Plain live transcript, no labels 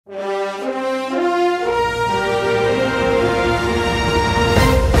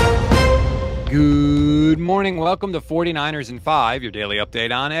morning. Welcome to 49ers in 5, your daily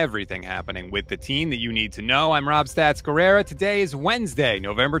update on everything happening with the team that you need to know. I'm Rob Stats Guerrera. Today is Wednesday,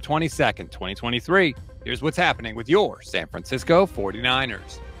 November 22nd, 2023. Here's what's happening with your San Francisco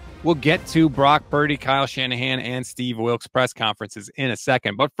 49ers. We'll get to Brock Purdy, Kyle Shanahan, and Steve Wilks' press conferences in a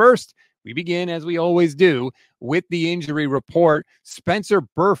second. But first, we begin, as we always do, with the injury report. Spencer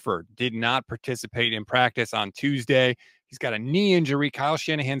Burford did not participate in practice on Tuesday. He's got a knee injury. Kyle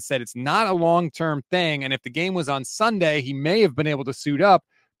Shanahan said it's not a long-term thing, and if the game was on Sunday, he may have been able to suit up,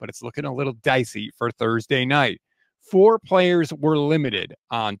 but it's looking a little dicey for Thursday night. 4 players were limited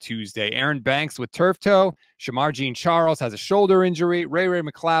on Tuesday. Aaron Banks with turf toe. Shamar Jean-Charles has a shoulder injury. Ray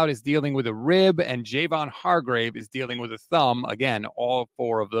McLeod is dealing with a rib, and Javon Hargrave is dealing with a thumb. Again, all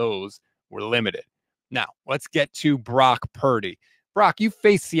 4 of those were limited. Now, let's get to Brock Purdy. Brock, you've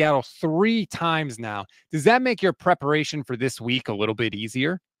faced Seattle 3 times now. Does that make your preparation for this week a little bit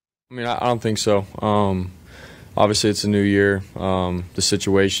easier? I mean, I don't think so. Obviously, it's a new year. The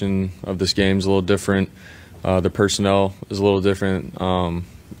situation of this game is a little different. The personnel is a little different.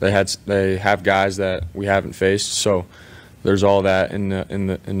 They have guys that we haven't faced, so there's all that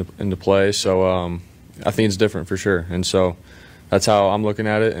into play. So I think it's different for sure, and so that's how I'm looking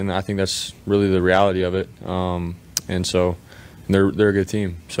at it, and I think that's really the reality of it. And so. They're a good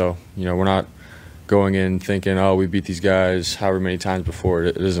team, so we're not going in thinking, oh, we beat these guys however many times before.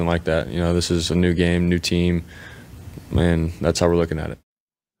 It isn't like that. This is a new game, new team, and that's how we're looking at it.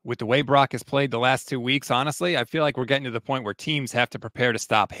 With the way Brock has played the last 2 weeks, honestly, I feel like we're getting to the point where teams have to prepare to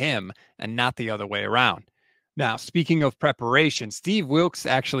stop him and not the other way around. Now, speaking of preparation, Steve Wilks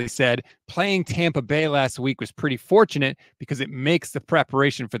actually said playing Tampa Bay last week was pretty fortunate because it makes the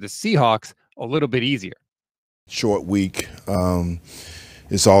preparation for the Seahawks a little bit easier. Short week.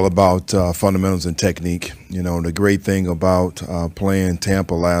 It's all about fundamentals and technique. The great thing about playing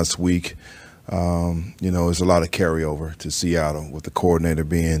Tampa last week, is a lot of carryover to Seattle with the coordinator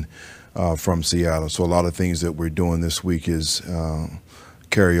being from Seattle. So a lot of things that we're doing this week is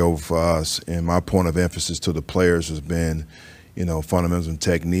carryover for us. And my point of emphasis to the players has been, fundamentals and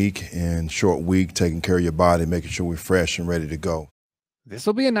technique, and short week, taking care of your body, making sure we're fresh and ready to go. This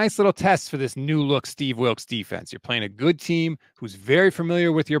will be a nice little test for this new look Steve Wilks defense. You're playing a good team who's very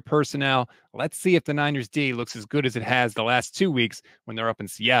familiar with your personnel. Let's see if the Niners D looks as good as it has the last 2 weeks when they're up in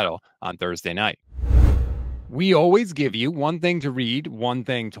Seattle on Thursday night. We always give you one thing to read, one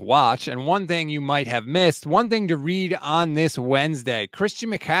thing to watch, and one thing you might have missed. One thing to read on this Wednesday. Christian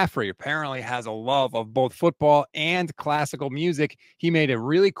McCaffrey apparently has a love of both football and classical music. He made a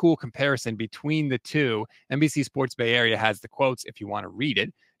really cool comparison between the two. NBC Sports Bay Area has the quotes if you want to read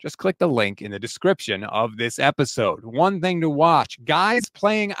it. Just click the link in the description of this episode. One thing to watch, guys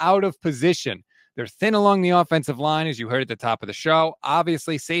playing out of position. They're thin along the offensive line, as you heard at the top of the show.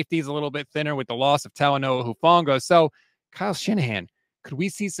 Obviously, safety is a little bit thinner with the loss of Talanoa Hufanga. So, Kyle Shanahan, could we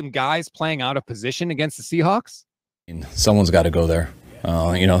see some guys playing out of position against the Seahawks? Someone's got to go there.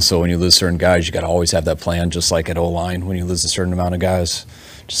 So when you lose certain guys, you got to always have that plan, just like at O-line when you lose a certain amount of guys,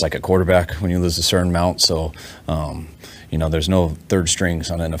 just like at quarterback when you lose a certain amount. So, there's no third strings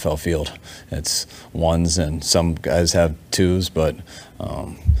on an NFL field. It's ones, and some guys have twos, but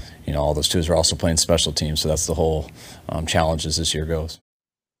all those twos are also playing special teams, so that's the whole challenge as this year goes.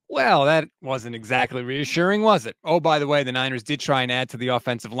 Well, that wasn't exactly reassuring, was it? Oh, by the way, the Niners did try and add to the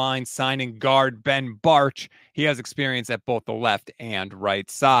offensive line, signing guard Ben Barch. He has experience at both the left and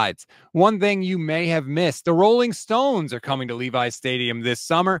right sides. One thing you may have missed, the Rolling Stones are coming to Levi's Stadium this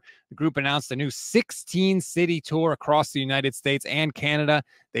summer. The group announced a new 16-city tour across the United States and Canada.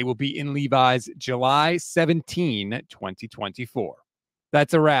 They will be in Levi's July 17, 2024.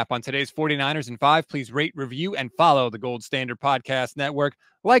 That's a wrap on today's 49ers in 5. Please rate, review, and follow the Gold Standard Podcast Network.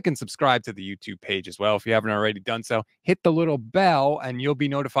 Like and subscribe to the YouTube page as well if you haven't already done so. Hit the little bell, and you'll be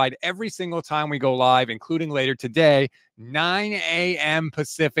notified every single time we go live, including later today, 9 a.m.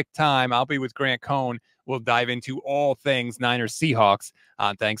 Pacific time. I'll be with Grant Cohn. We'll dive into all things Niners Seahawks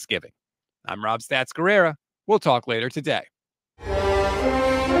on Thanksgiving. I'm Rob Stats Guerrera. We'll talk later today.